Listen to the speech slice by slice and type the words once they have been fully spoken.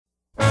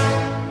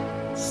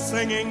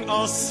singing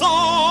a song,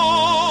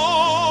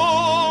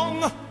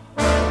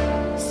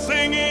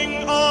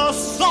 singing a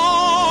song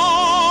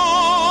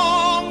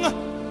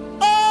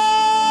of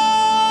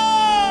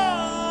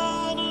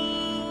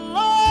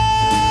love.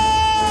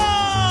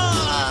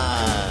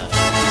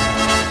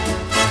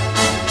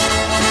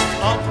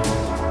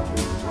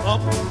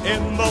 Up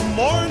in the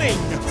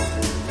morning,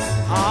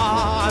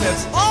 and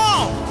it's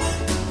off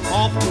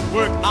to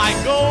work I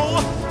go.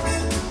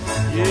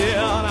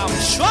 Yeah, and I'm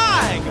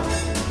trying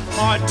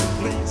hard to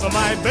please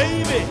my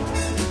baby,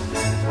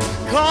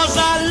 'cause I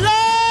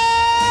love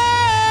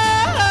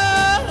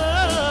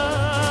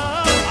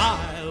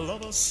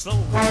her so.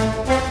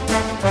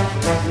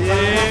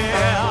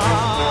 Yeah,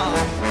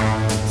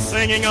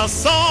 singing a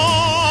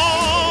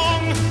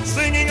song,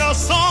 singing a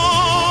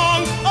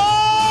song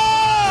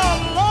of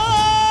love.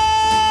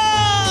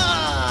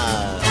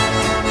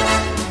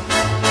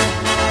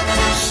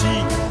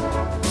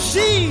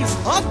 She's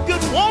a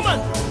good woman.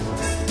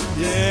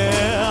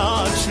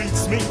 Yeah,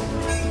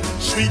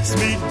 treats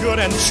me good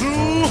and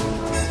true.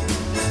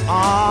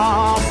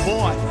 Ah,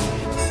 boy,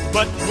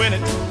 but when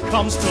it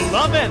comes to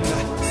loving,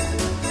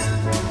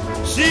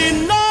 she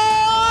knows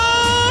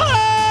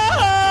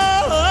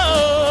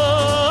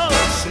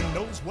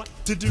what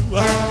to do.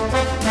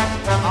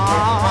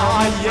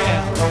 Ah,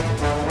 yeah,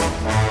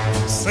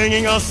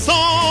 singing a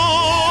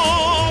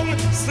song,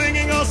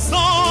 singing a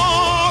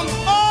song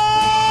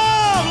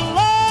of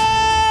love.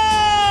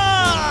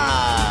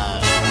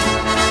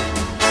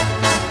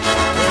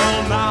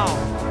 Well,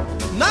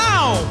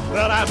 now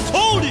that I've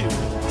told you,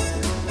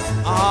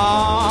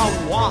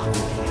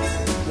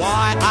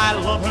 why I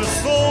love her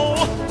so.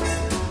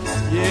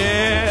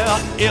 Yeah,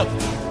 if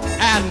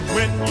and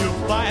when you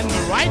find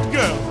the right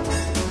girl,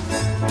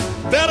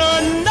 better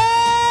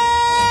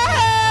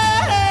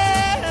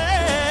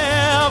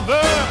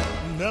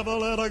never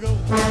let her go.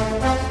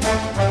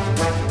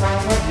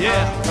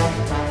 Yeah,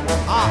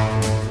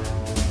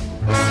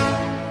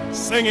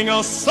 singing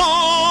a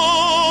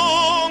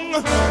song